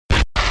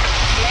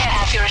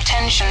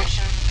Attention,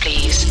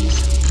 please.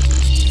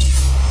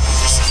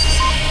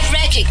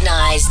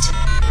 Recognized.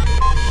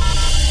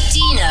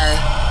 Dino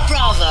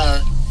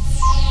Bravo.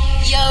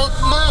 Yo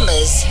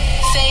Mama's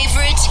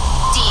favorite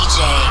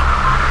DJ.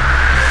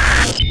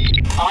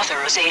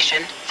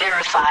 Authorization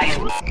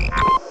verified.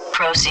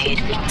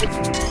 Proceed.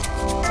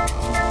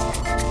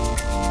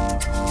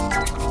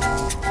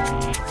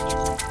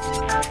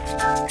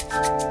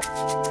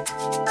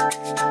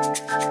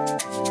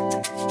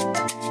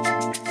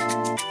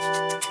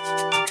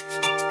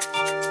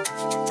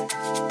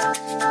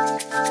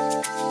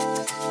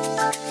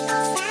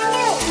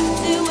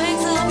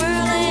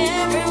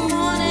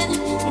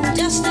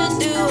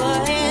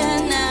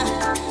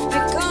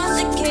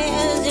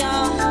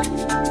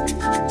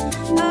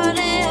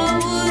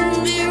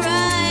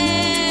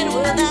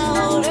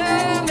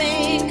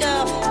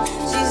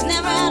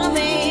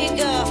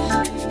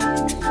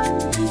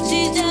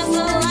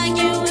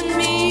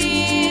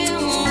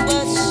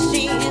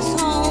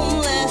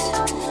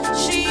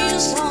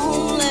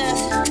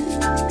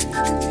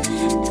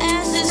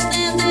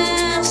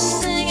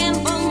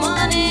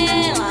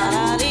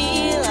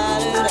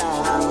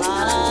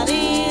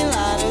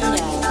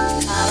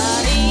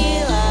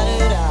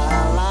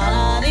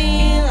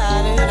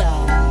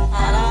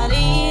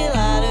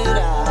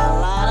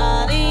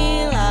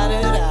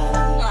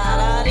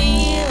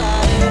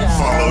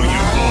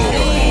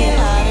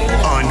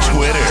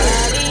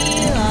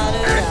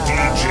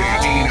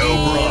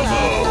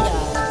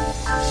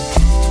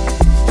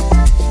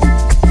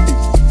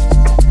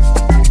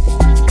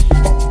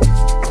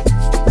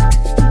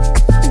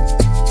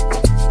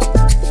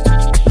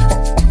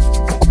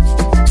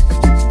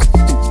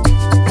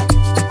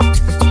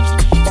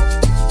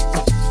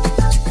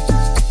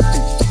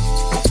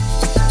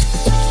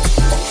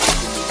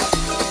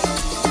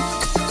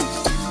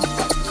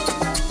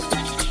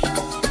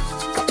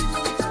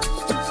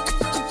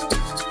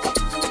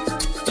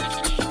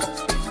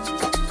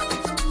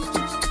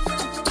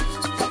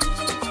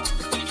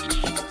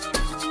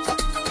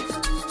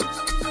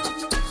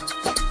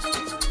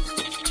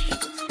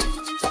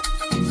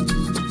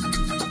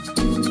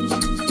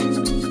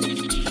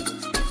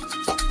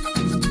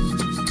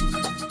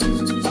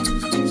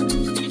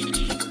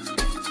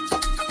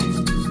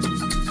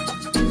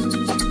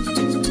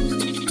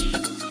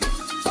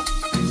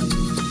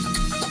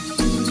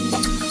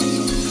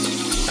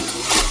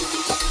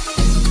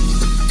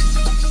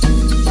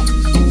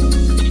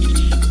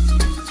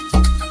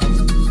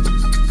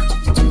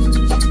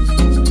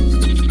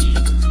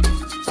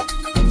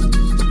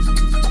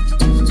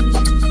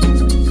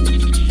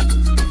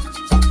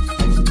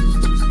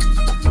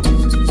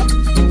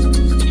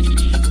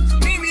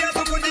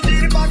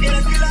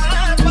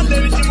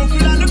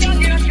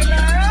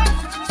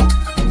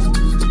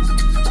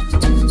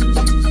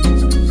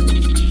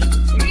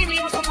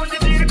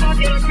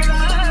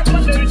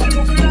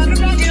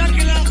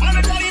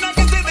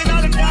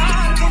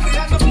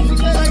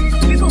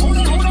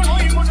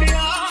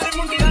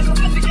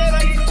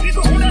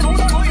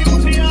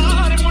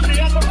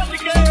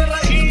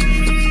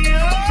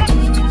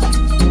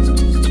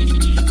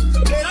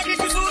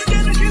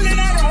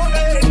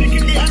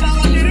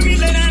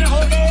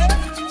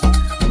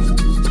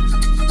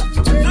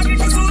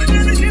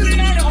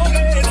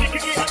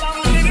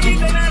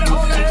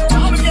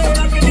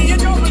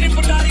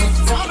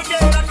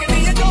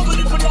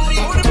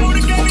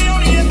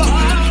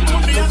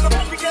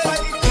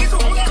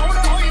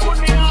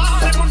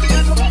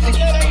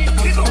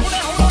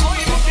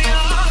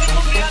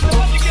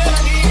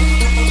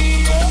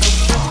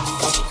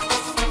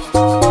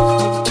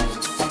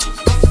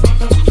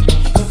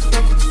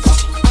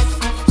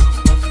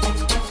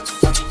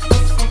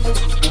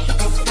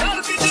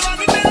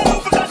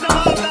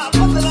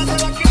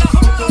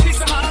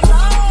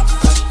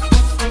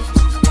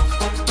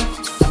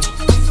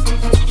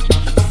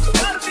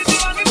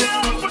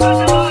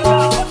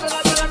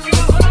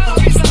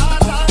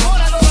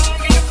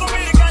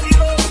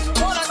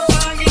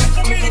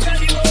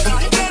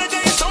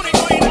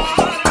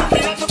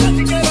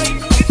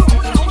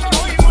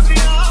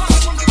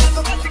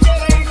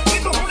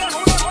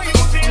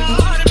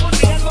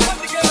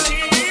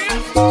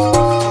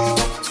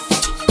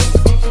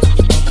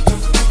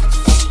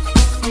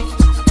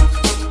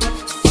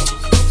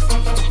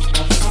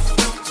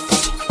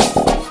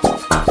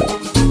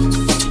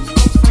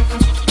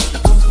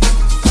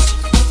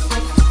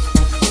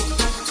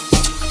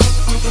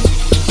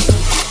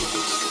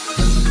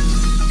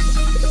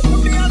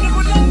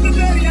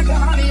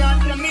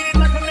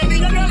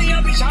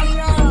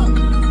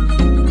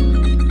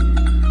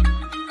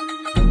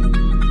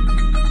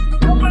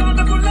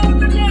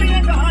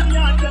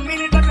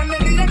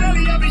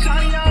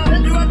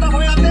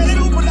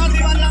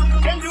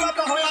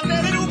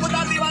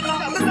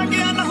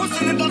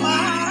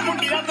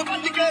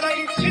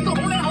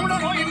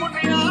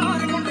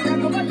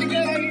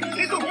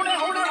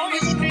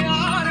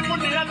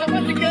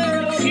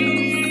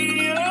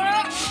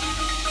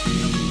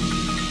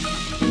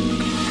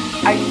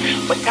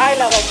 Ay, pues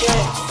cáela de que.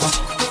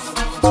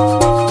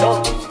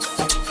 No.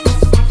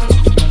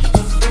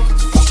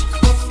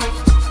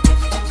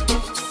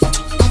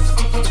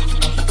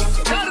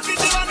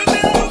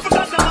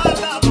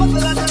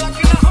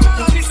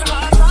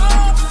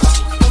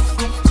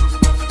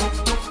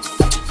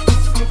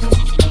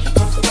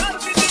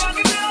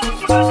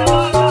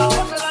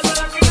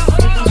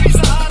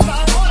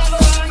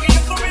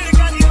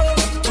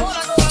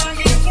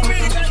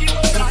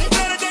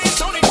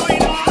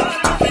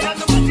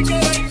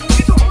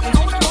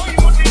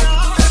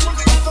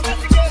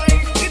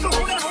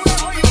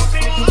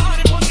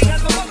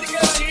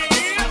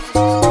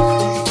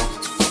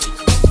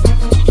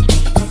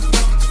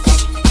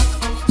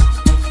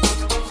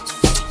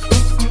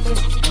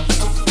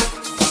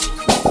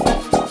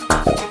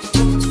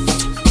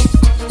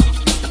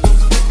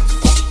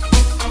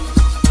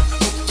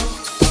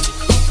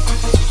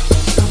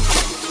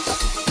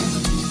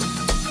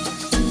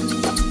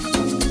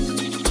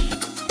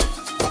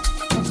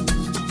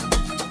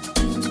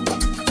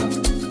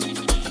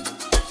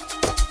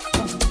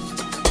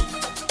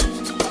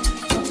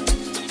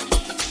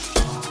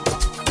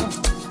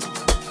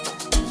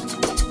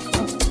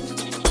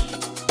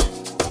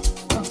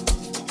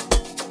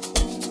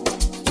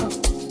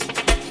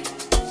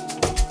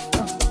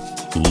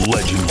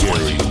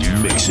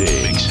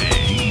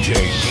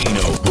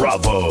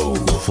 Bravo,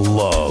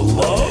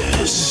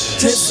 Flawless.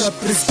 Tessa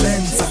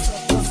Prispenza,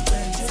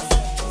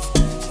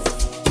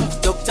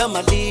 Dr.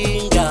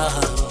 Malinga,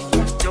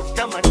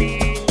 Dr.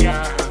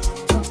 Malinga.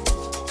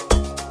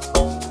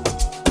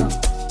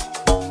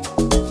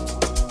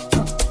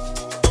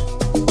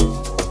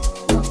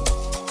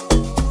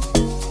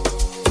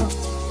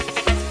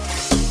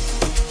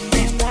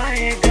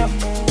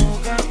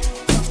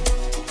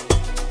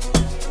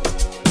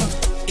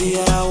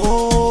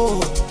 Yawo,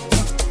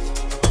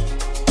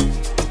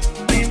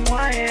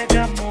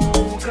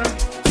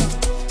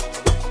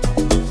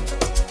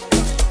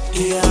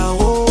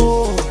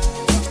 yawo.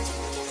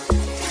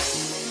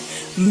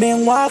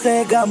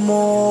 Mengware ka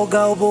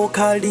moga o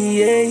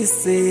bokhali e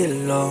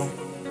selo.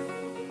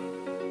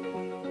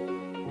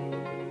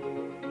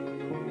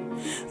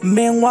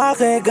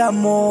 Mengware ka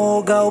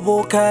moga o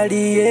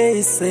bokhali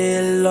e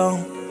selo.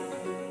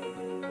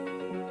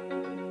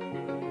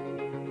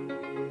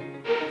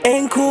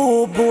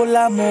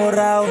 Enkubula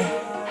morao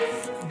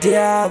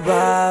dia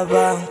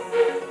baba.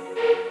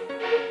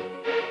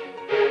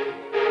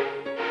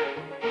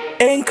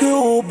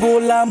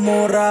 Enkubula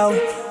morao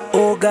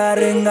o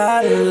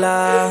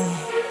garengala.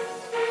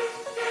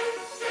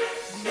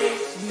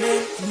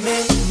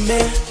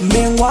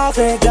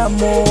 Mengware ka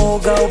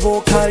moga o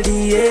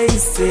bokhali e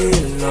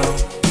selo.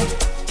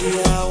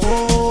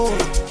 Yawo.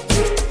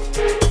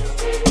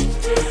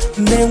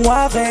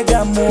 Mengware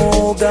ka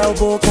moga o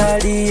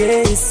bokhali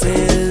e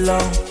selo.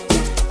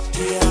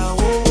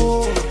 Yawo.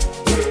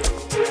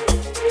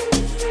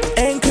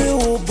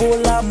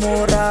 Enkubula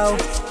morao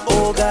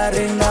o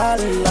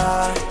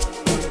garengala.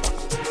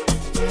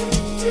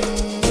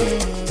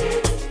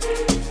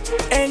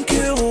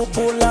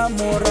 Enkubula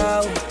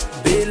morao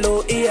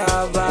belo ia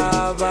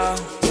baba.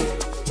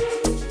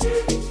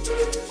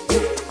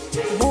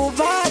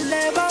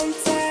 Bubale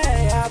bonte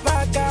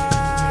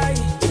abagai.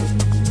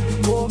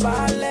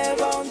 Bubale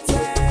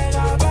bonte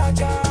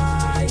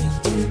abagai.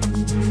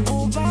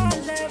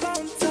 Bubale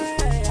bonte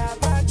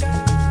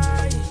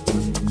abagai.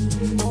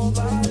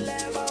 Bubale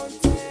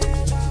bonte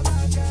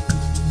abagai.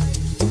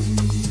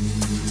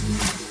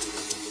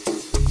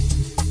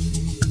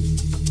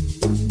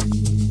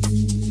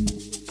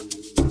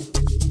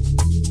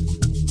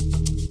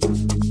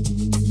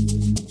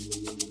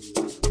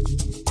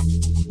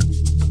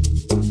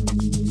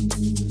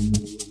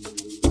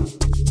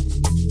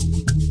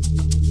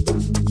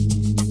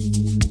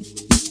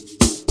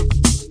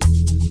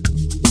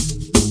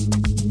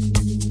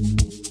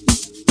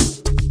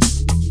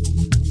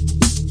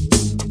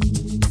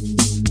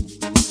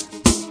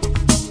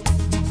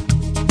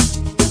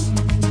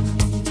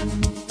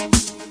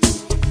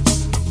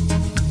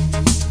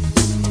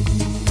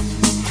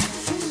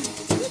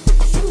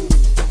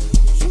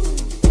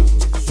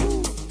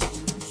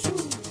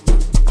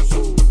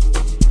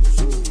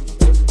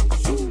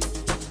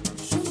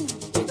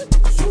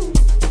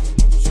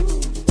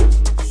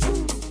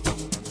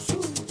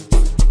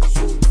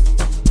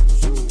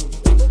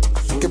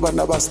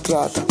 Bana ba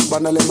strata,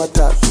 bana le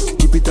matata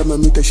Kipita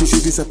mamita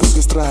shishirisa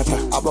pesco strata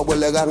Aba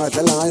bolega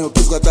ngadlela ngayo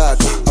pesco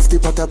tata Afti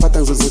pata pata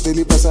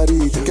ngizozoteli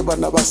pasarita Ke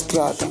bana ba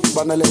strata,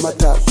 bana le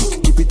matata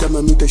Kipita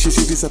mamita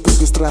shishirisa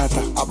pesco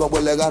strata Aba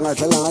bolega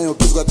ngadlela ngayo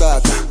pesco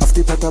tata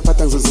Afti pata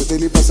pata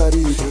ngizozoteli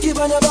pasarita Ke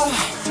bana ba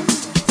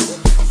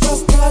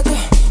strata,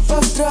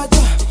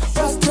 strata,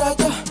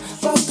 strata,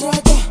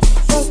 strata,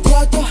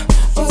 strata,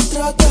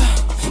 strata.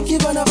 Ke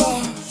bana ba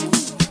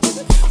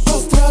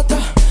strata,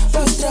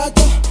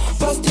 strata.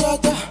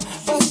 Pastrata,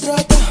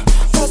 pastrata,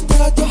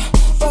 pastrata,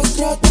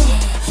 pastrata,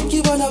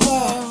 que vai na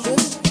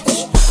pastrata,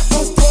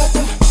 pastrata,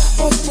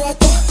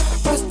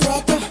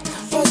 pastrata,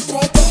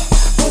 pastrata,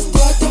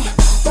 pastrata,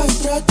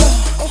 pastrata,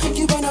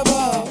 que vai na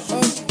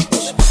pastrata,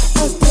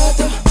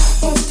 pastrata,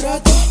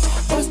 pastrata,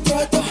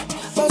 pastrata,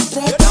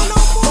 pastrata,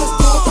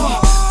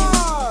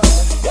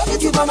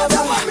 que vai na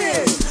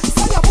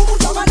Saya bubu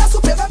tamana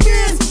supera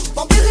bin,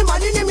 pampiri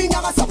manini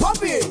minyaga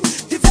sapapi,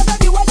 tifeda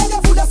diwala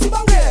ya fuda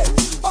sibange.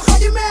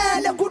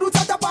 Mele kudu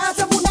tata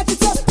paase muna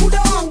kitse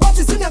kudang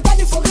bati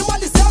sinengani for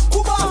imali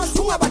sekuba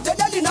unga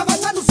badeleli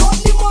nabangani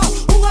uzolima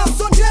unga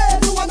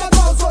sondeli unga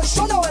nagazo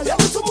shona wele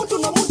umuntu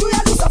nomuntu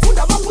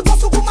yalusafunda mafuta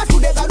sukuma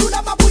dudeka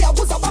lula mabuya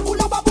kuza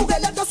bakula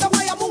babukele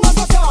tosema ya munga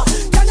zosa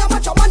kanya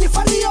machamani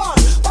farion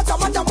bata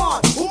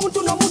mataman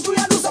umuntu nomuntu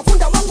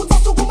yalusafunda mafuta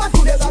sukuma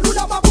dudeka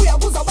lula mabuya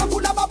kuza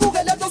bakula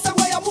babukele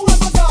tosema ya munga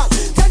zosa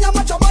kanya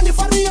machamani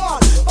farion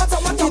bata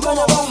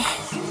mataman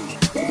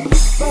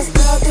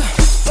Pastrata,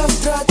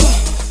 pastrata,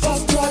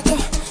 pastrata,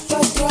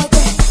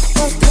 pastrata,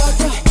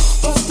 pastrata,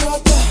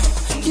 pastrata,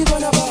 que vai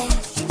na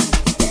pastrata,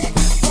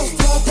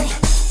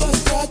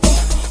 pastrata,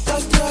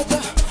 pastrata,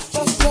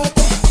 pastrata,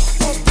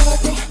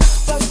 pastrata,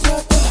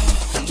 pastrata,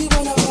 que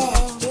vai na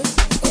pastrata,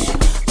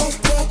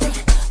 pastrata,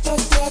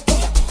 pastrata,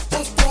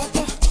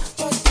 pastrata,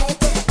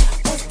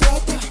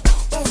 pastrata,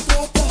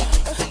 pastrata,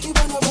 que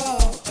vai na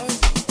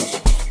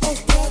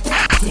pastrata.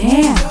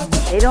 Damn,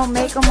 they don't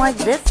make them like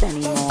this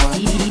anymore.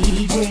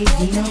 DJ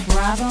Dino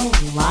Bravo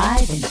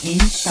live and in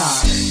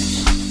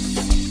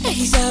charge.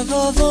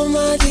 Isava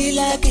voma di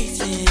la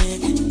kitchen.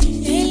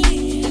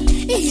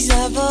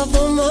 Isava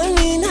voma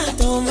mina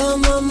toma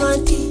mama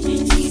ti.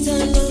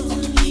 Isano,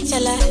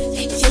 chala,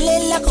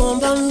 chelela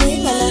komba mi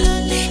pala.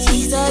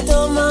 Isa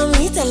toma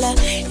mi tala,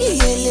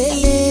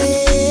 yelele.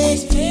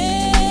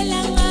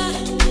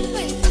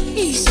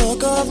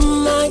 Isoko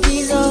voma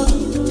gizo.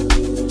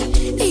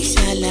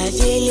 Isala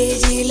jele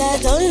jila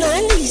donna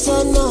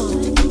lisono.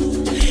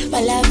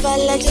 Bala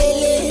bala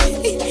jele,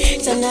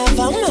 sana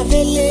vama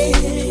vele.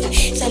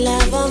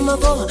 Salava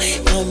mago,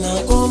 mama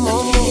go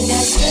momo.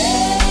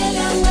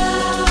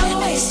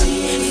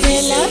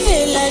 Vela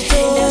vela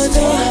todo,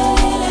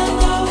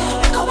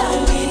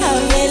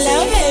 vela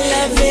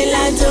vela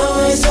vela todo.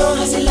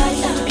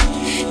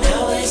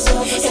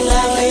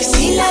 Sila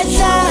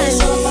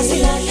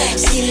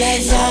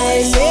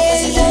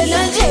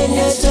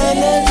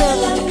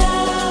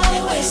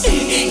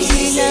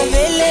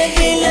vela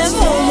vela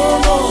momo.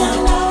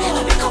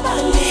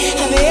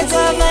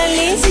 Aveka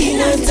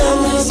Valentina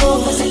tomo.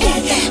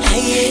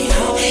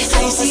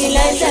 I see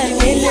la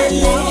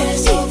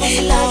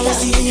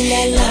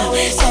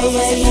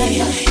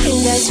in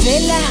das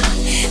Villa,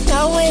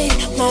 now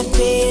my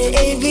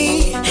baby.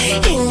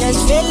 In das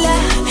Villa,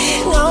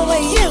 now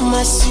you're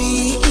my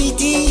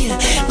sweetie.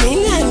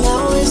 Mina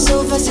now is so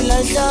fast la.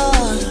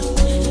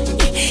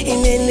 In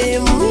the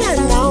name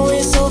now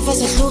is so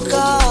fast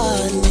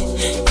lukan.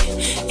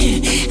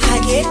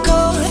 Ageko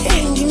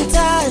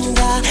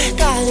engimtanda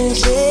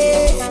kanje.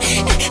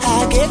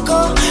 Ageko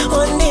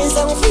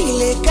onenza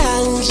ngifile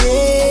kanje.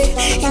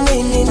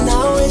 Inene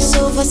nawe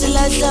so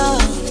fasilahla.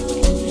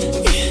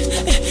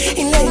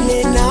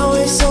 Inene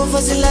nawe so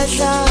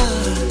fasilahla.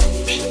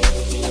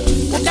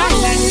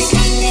 Kudala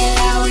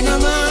nikangela wena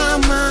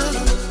mama.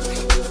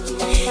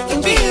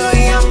 Impilo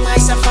yami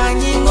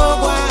ayisafanyi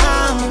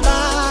ngokwahamba.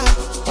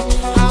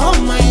 Oh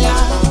my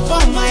love,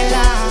 oh my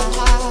love.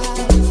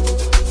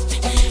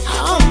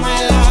 Oh my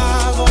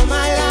love, oh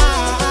my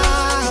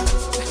love.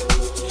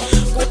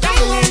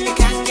 Kudala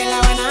nikangela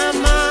wena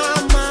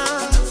mama.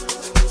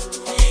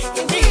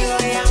 Impilo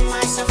yami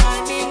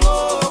ayisafanyi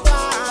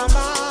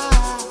ngokwahamba.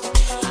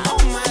 Oh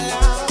my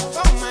love,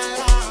 oh my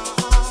love.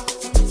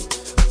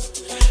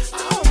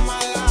 Oh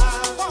my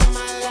love, oh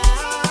my love.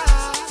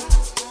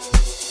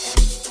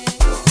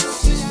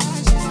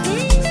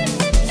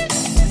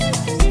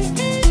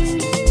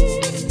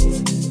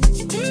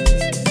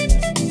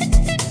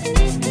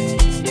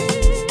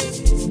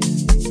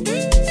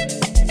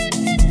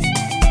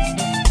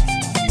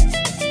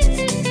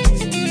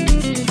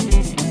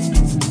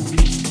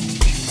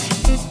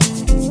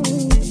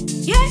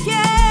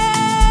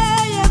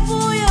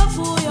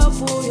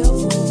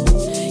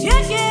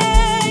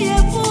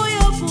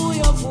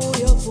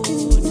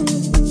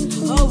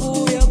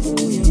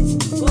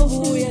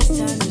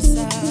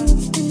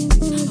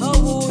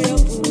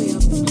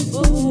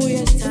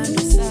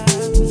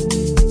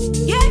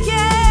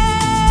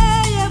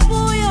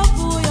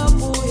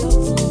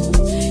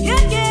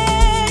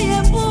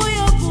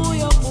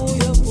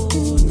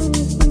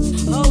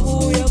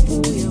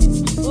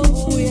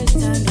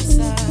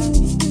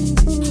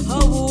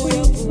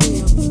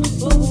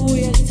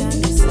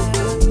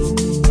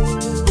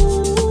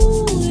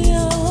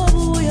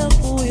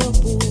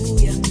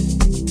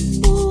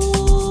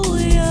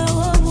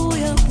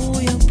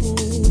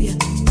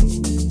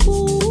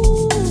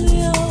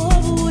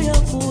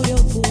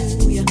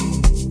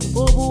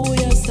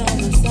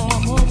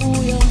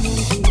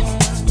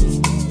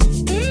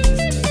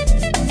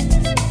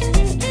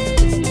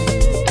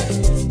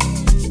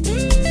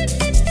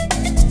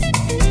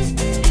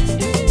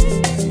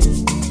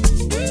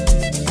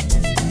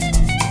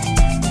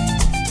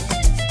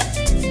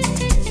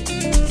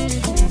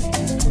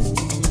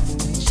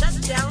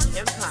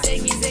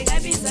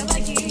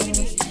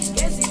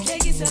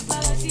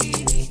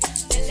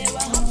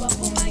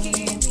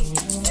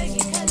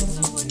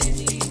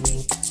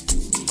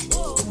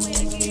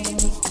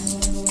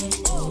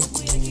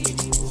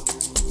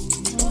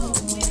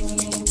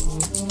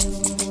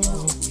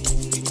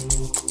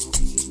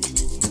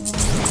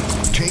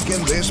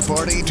 Taking this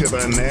party to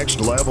the next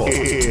level.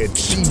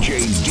 It's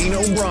CJ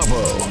Dino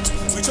Bravo.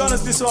 Which one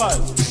is this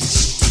one?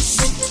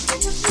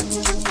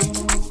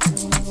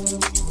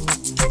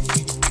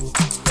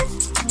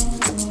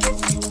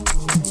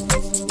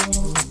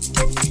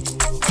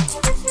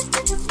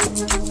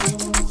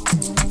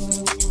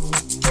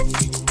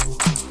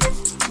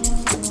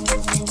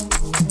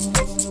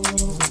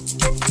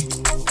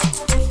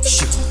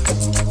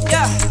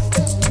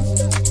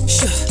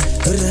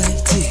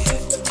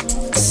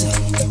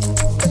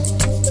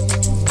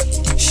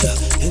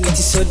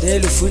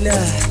 Sondelo funa,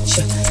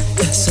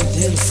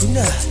 sondelo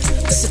funa,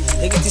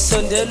 ngithi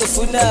sondelo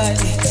funa,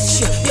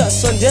 ya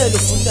sondelo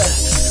funa,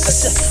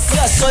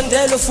 ya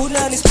sondelo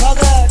funa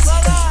isiphakathi,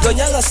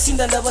 lonyaka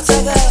sinda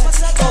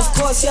nabathakathi, of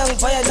course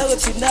yangivaya nawe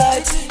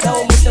tonight,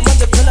 nawo muhle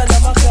manje phela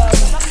namagama,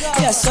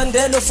 ya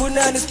sondelo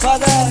funa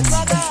isiphakathi,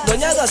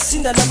 lonyaka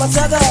sinda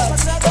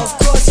nabathakathi, of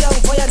course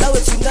yangivaya nawe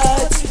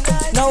tonight,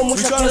 nawo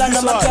muhle phela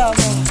namagama.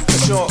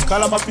 Sure,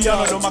 kala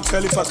mapiano noma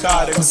kukhalifa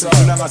khale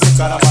ngisidlula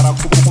ngaseGhana mara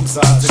khuphuka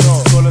umzansi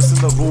solo in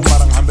the room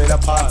mara ngihambela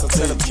phansi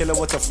athela killer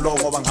water flow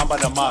ngoba ngihamba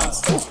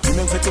namanzi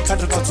yimi ngiphethe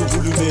ikhanda ngathi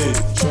uhulumeni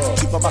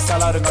khipha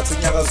abasalari ngathi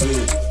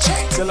unyakazweni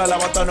tshela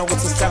labatana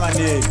ukuthi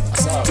sihlanganeni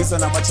biza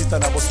namachita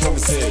nabo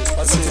silungisele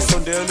basithi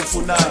sondela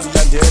ufunani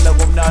landela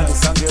komnandi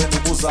sangena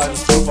ubuzani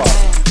sikhupha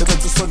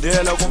bebethi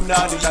sondela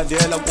komnandi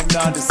landela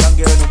komnandi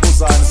sangena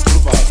ubuzani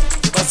sikhupha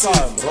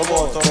Basam,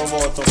 robot,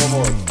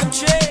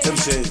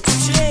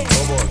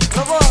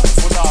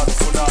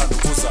 Funan,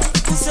 Kuza,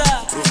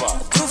 Ruva,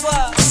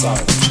 Basam.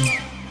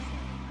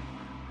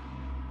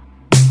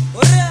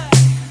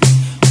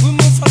 We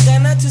move from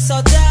Ghana to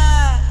South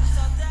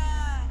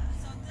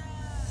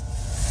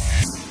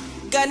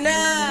Ghana,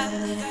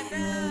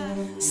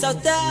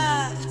 South.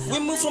 We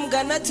move from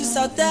Ghana to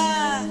South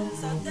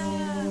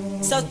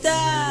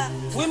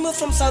We move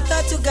from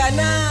South to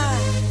Ghana.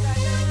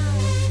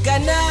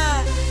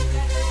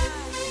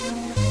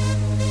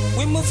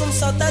 We move from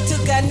South to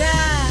Ghana.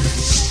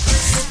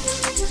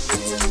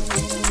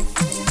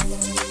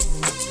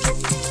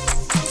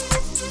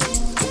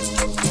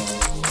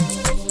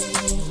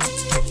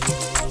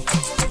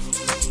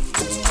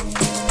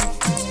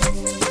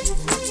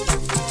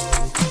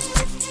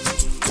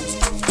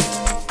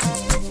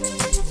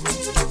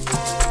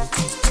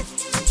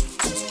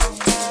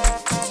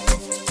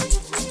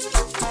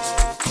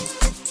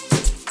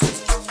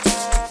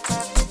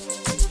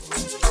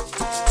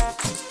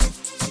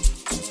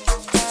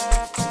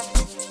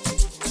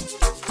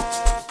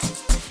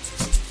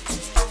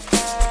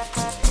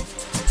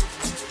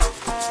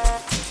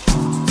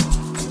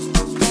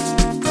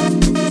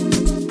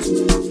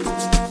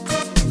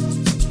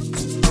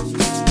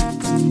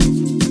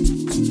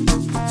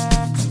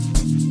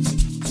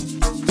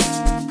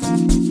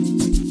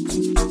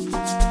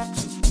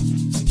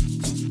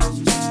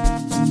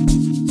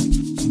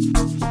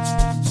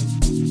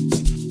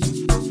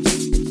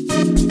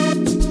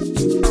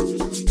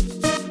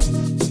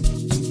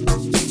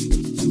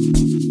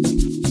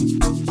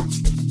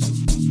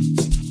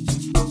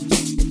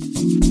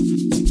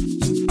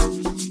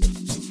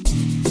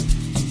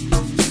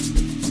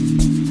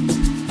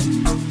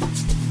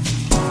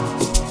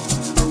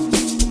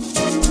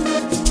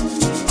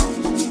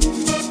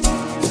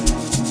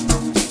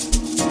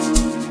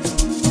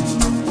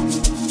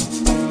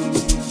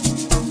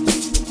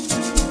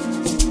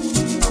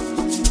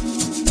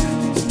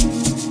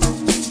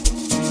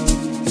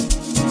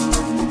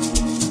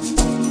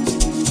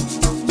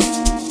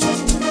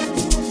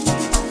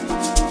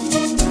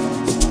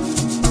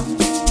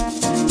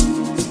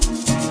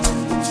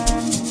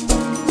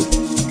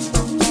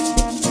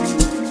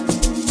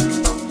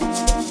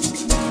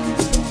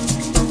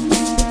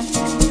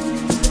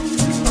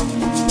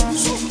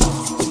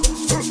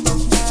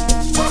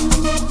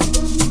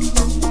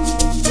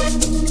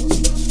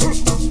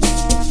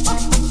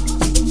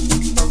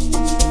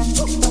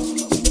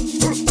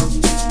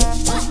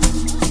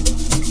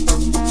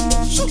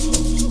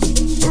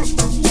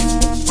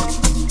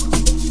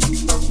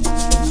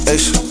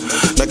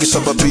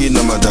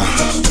 Sababina madam,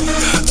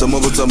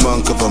 Samabutsa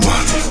manka pama,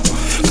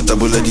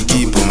 Katabula di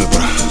kipo me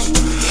bra,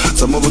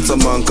 Samabutsa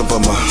manka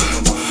pama,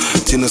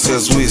 Tina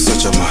says we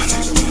such a man,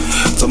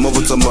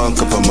 Samabutsa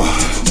manka pama,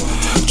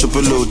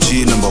 Triple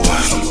OG number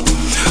 1,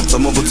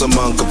 Samabutsa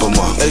manka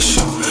pama,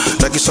 Esha,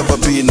 Naki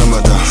Sababina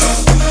madam,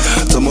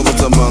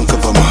 Samabutsa manka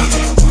pama,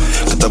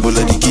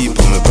 Katabula di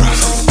kipo me bra,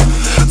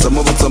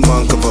 Samabutsa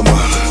manka pama,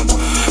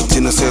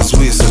 Tina says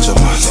we such a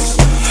man,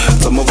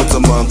 Samabutsa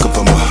manka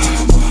pama.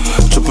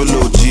 Triple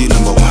OG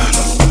number 1.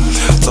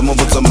 Some of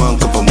it's a man,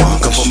 couple man.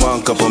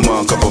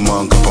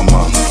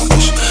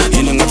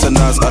 Yini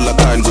ngatanaz ala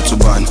kain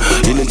kutuban.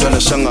 Yini tana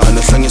shanga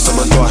na slangi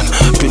sabatwan.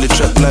 Pili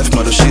trap life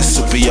mado she's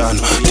supian.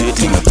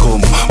 Deadly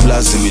Makomo,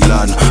 Blazi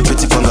Milan,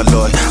 Petit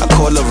Pangaloy. I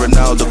call her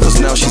Ronaldo cause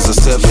now she's a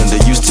 7. They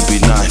used to be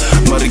 9.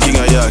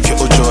 Marikinga yake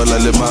ojo ala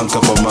le man,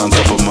 couple man.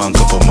 Man.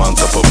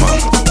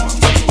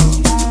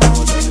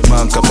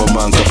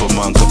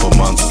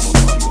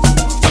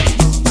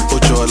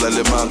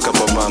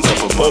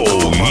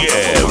 Oh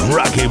yeah,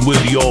 rocking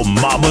with your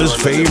mama's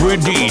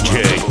favorite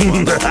DJ,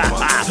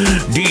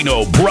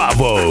 Dino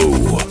Bravo.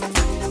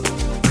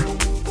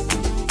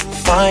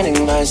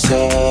 Finding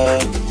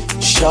myself,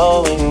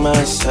 showing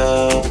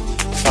myself,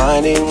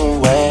 finding a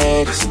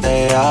way to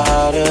stay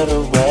out of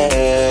the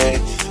way,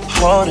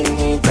 holding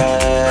me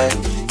back,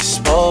 you're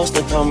supposed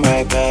to come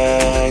right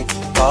back,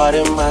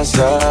 guarding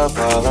myself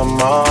while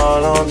I'm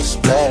all on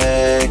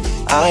display.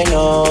 I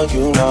know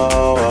you know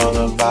all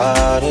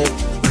about it.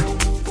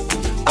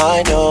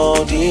 I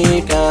know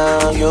deep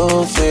down you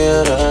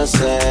feel the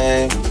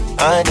same.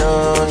 I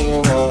know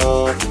you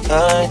know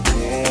I do.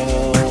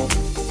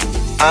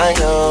 I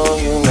know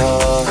you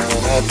know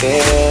how I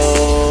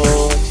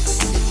feel.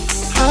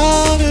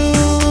 How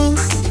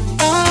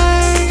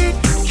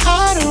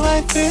do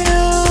I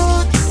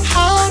feel?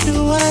 How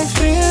do I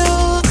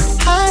feel?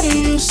 How do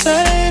you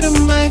say to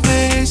my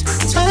face,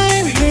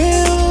 time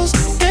heals,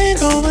 ain't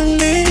gonna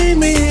leave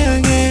me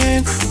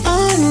again.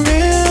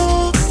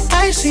 Unreal,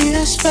 I see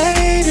us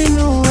fading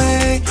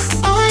away.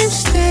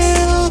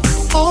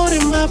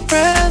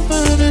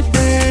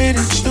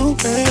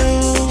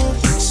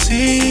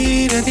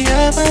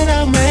 effort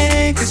I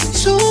make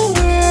is too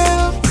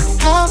real.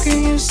 How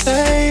can you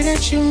say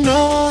that you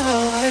know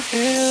how I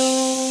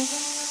feel?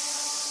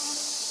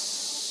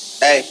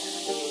 Hey,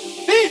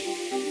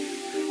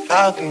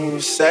 how can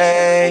you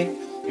say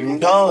you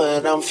know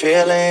what I'm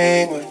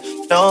feeling?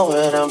 Know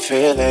what I'm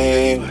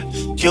feeling.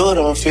 You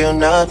don't feel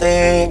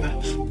nothing.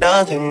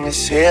 Nothing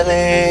is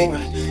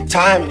healing.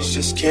 Time is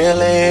just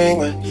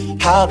killing.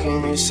 How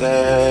can you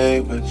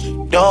say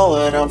know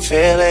what I'm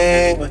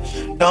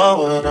feeling? Know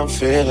what I'm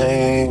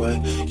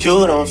feeling.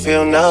 You don't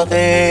feel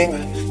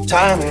nothing.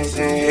 Time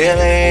isn't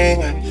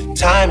healing.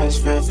 Time is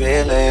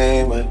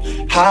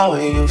revealing. How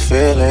are you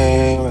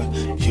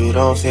feeling? You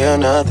don't feel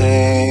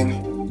nothing.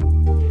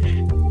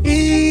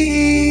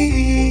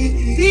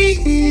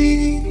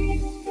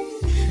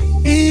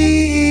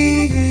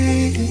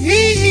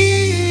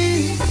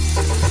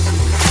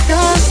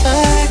 Just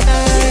like I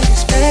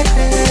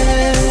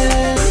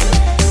expected,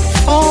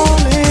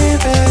 falling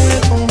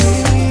back on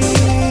me,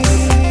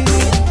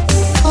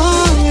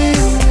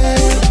 falling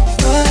back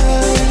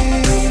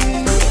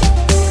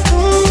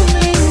on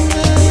me, falling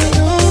back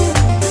on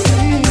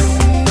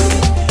me,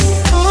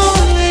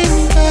 falling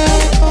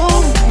back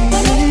on me,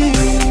 falling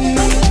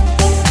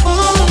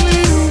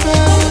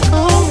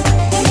back on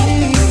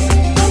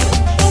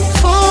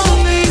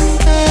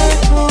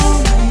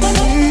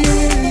me,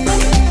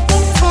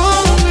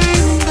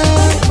 falling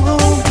back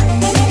on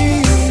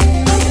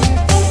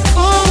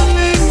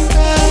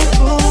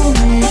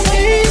me.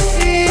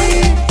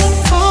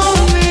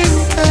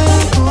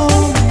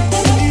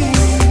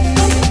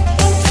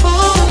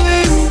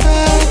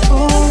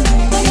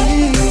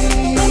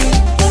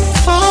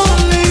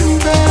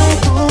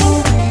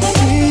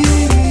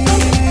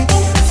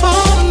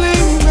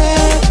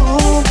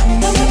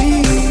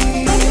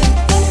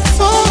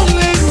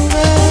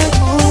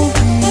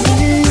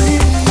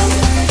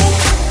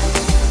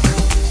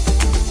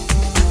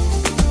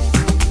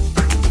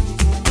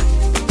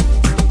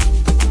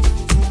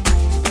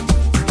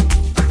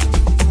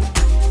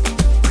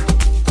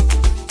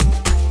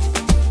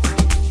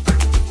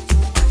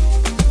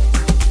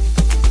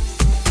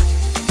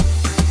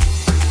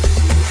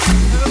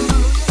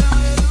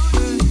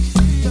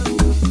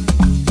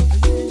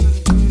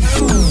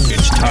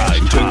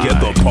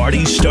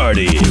 Party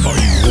started. Are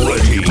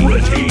you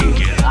ready?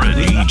 Get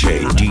ready. DJ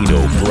Dino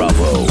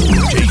Bravo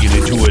taking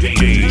it to a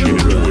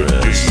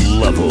dangerous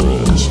level.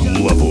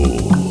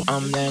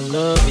 I'm not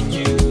loving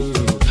you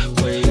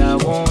the way I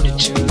wanted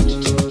to.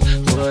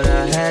 What I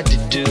had to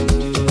do,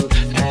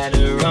 had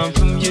to run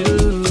from you.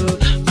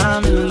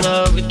 I'm in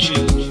love with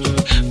you,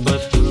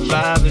 but the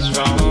vibe is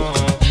wrong,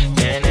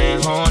 and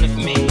it haunted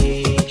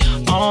me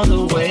all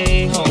the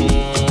way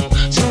home.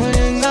 So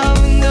there's no,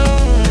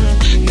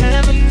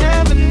 never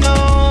know.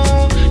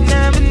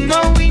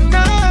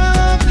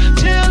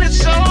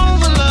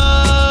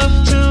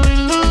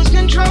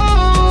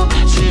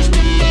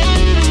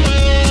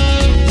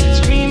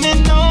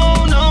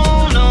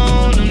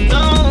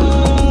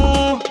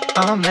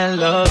 I'm not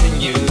loving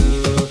you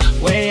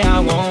way I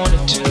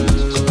wanted to.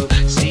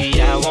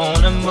 See, I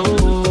wanna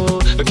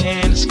move, but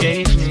can't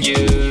escape from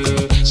you.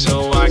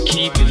 So I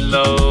keep it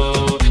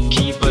low,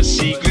 keep a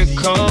secret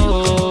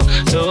code,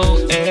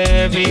 so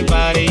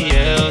everybody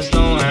else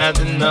don't have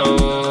to know.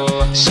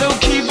 So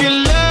keep your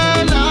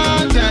love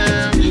locked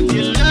down,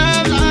 your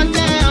love locked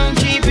down,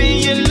 keeping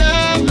your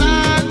love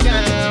locked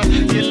down,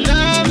 your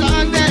love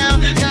locked down.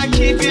 Now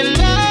keep your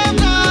love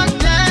locked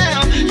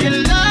down, your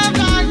love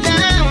locked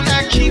down.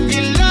 Now keep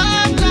your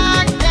love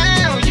locked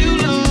down, you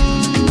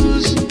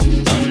lose.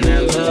 I'm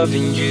not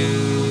loving you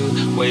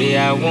way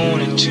I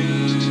wanted to.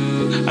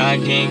 I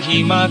can't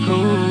keep my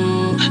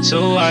cool,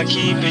 so I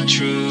keep it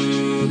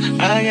true.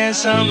 I got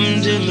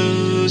something to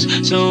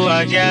lose, so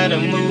I gotta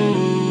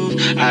move.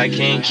 I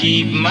can't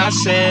keep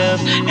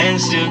myself and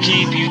still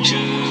keep you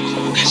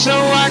too. So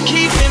I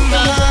keep in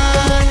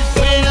mind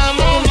when I'm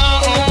on my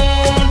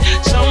own,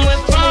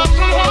 somewhere far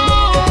from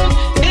home,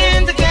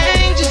 in the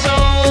danger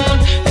zone.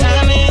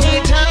 How many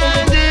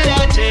times did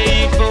I tell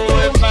you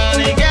before it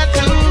finally got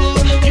through?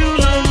 You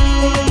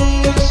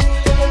lose.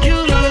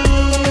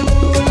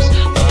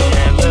 I'm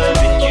not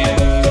loving you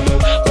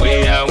way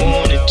I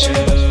wanted to.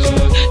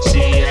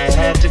 See, I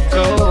had to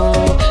go.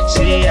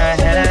 See, I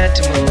had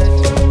to move.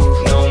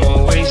 No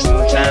more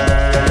wasting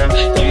time.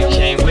 You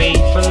can't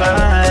wait for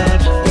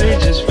life. We're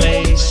just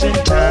wasting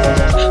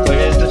time.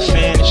 Where's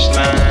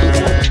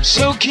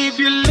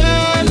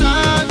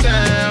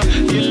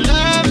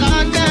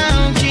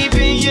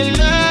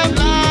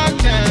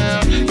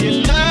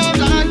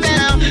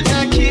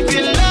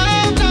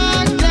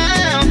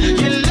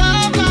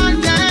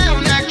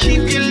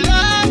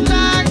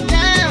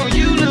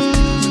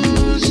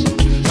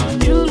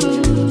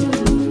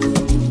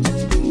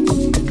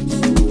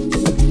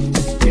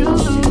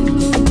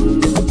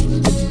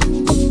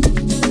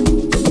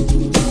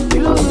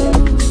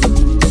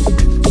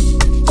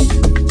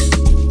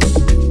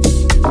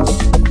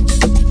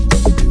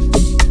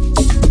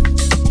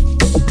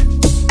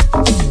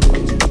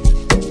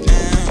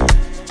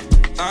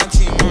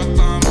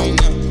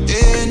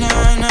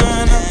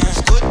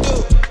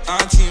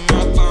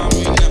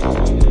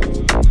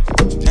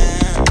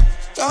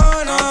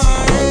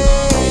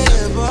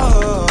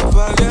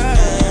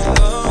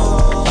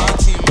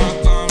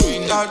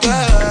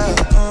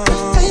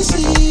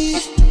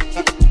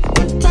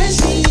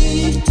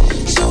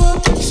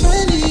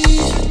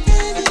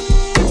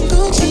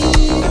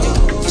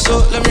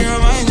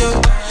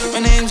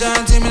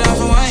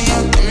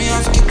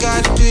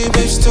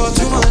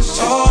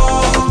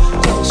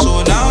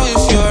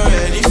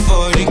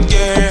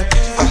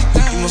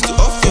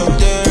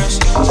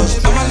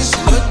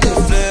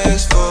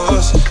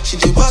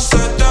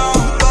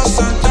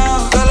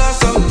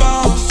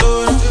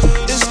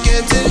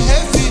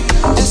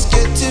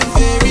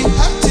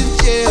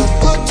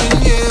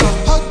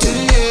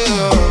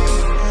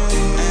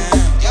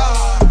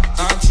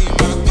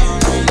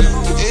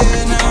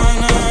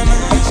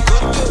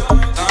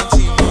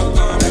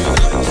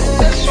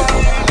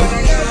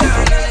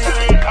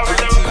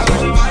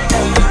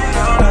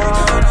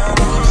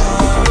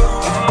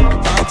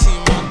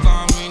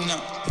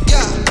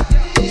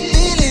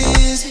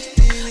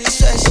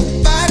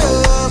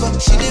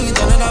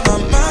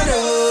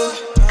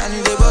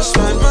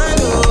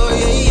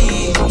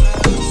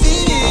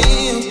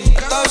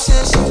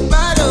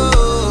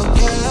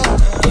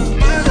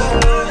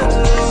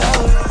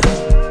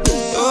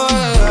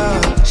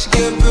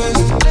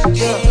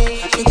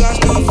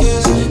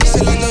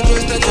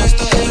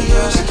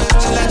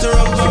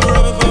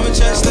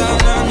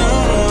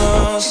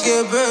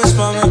get